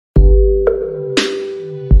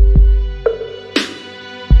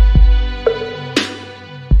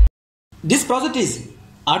This project is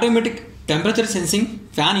automatic temperature sensing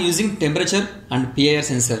fan using temperature and PIR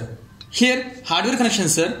sensor. Here hardware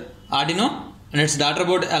connections are Arduino and its daughter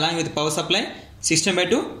board along with power supply,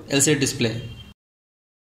 16:2 LCD display.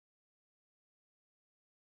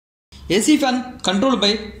 AC fan controlled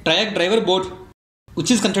by TRIAC driver board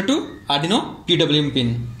which is connected to Arduino PWM pin.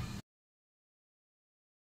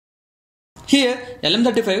 Here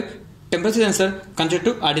LM35 temperature sensor connected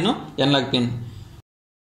to Arduino analog pin.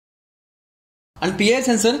 And PIR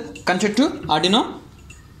sensor connected to Arduino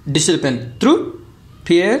digital pin through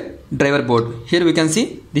PIR driver board. Here we can see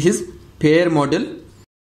this is PIR module.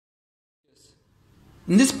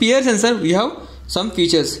 In this PIR sensor we have some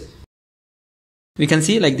features. We can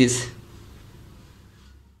see like this: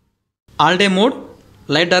 all day mode,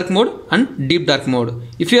 light dark mode and deep dark mode.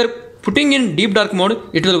 If you are putting in deep dark mode,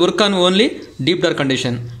 it will work on only deep dark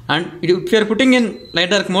condition, and if you are putting in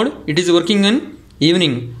light dark mode, it is working in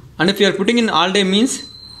evening, and if you are putting in all day means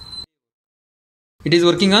it is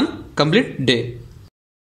working on complete day.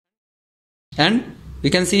 And we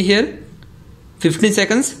can see here 15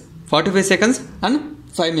 seconds, 45 seconds and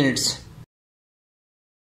 5 minutes.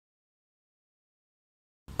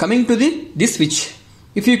 Coming to this switch,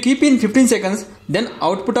 if you keep in 15 seconds, then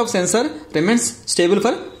output of sensor remains stable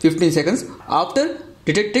for 15 seconds after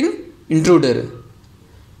detecting intruder.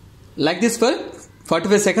 Like this for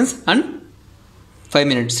 45 seconds and 5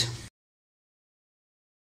 minutes.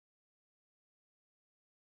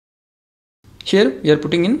 Here we are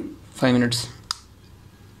putting in 5 minutes.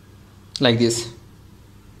 Like this.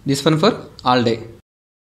 This one for all day.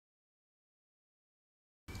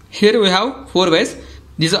 Here we have 4 wires.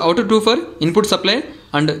 These are outer 2 for input supply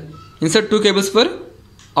and insert 2 cables for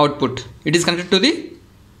output. It is connected to the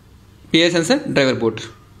PIR sensor driver board.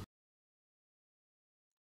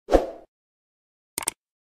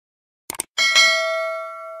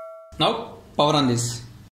 Now power on this.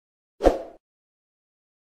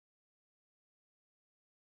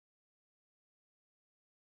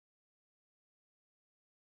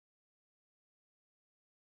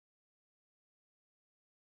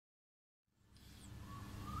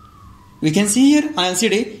 We can see here on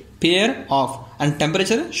LCD PIR off and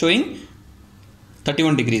temperature showing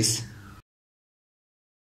 31 degrees.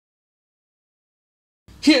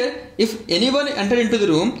 Here if anyone entered into the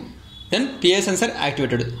room, then PIR sensor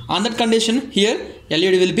activated. On that condition, here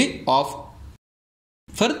LED will be off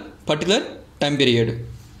for particular time period.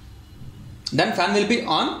 Then fan will be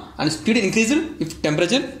on and speed increased if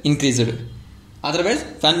temperature increased. Otherwise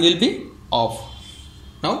fan will be off.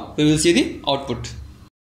 Now we will see the output.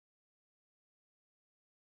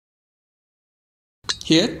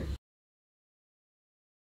 Here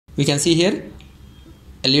we can see here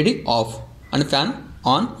LED off and fan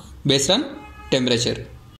on based on temperature.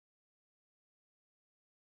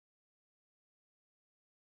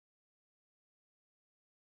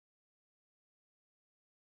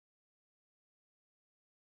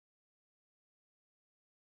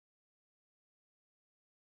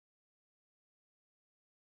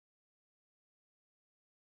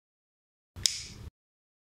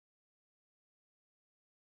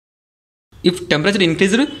 If temperature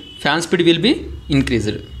increased, fan speed will be increased.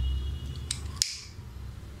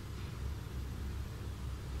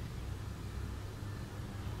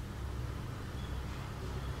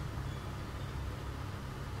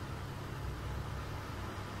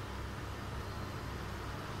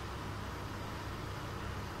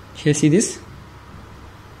 Here see this.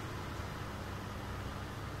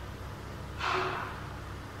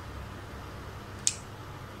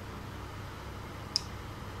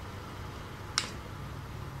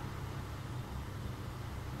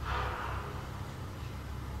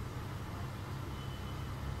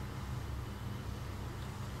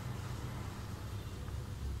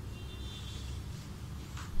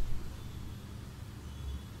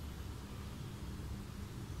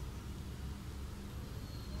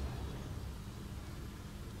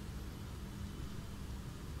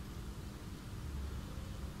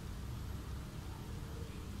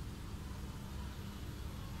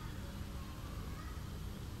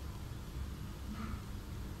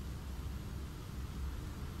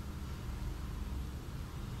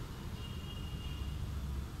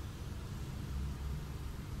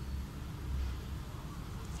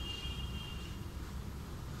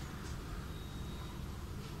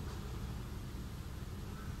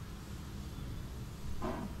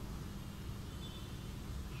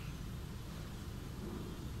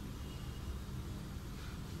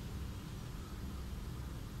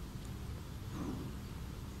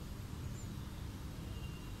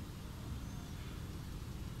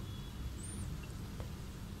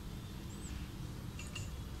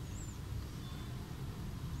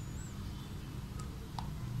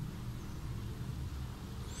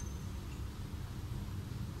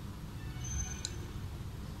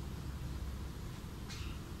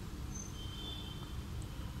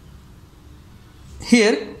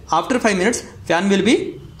 Here after 5 minutes fan will be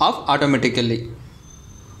off automatically.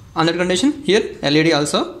 On that condition, here LED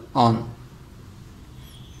also on.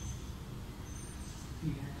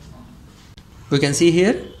 We can see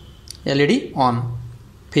here LED on,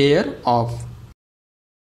 PIR off.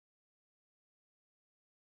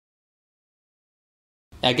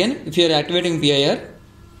 Again, if you are activating PIR,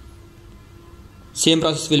 same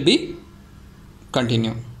process will be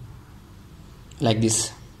continue like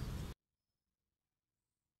this.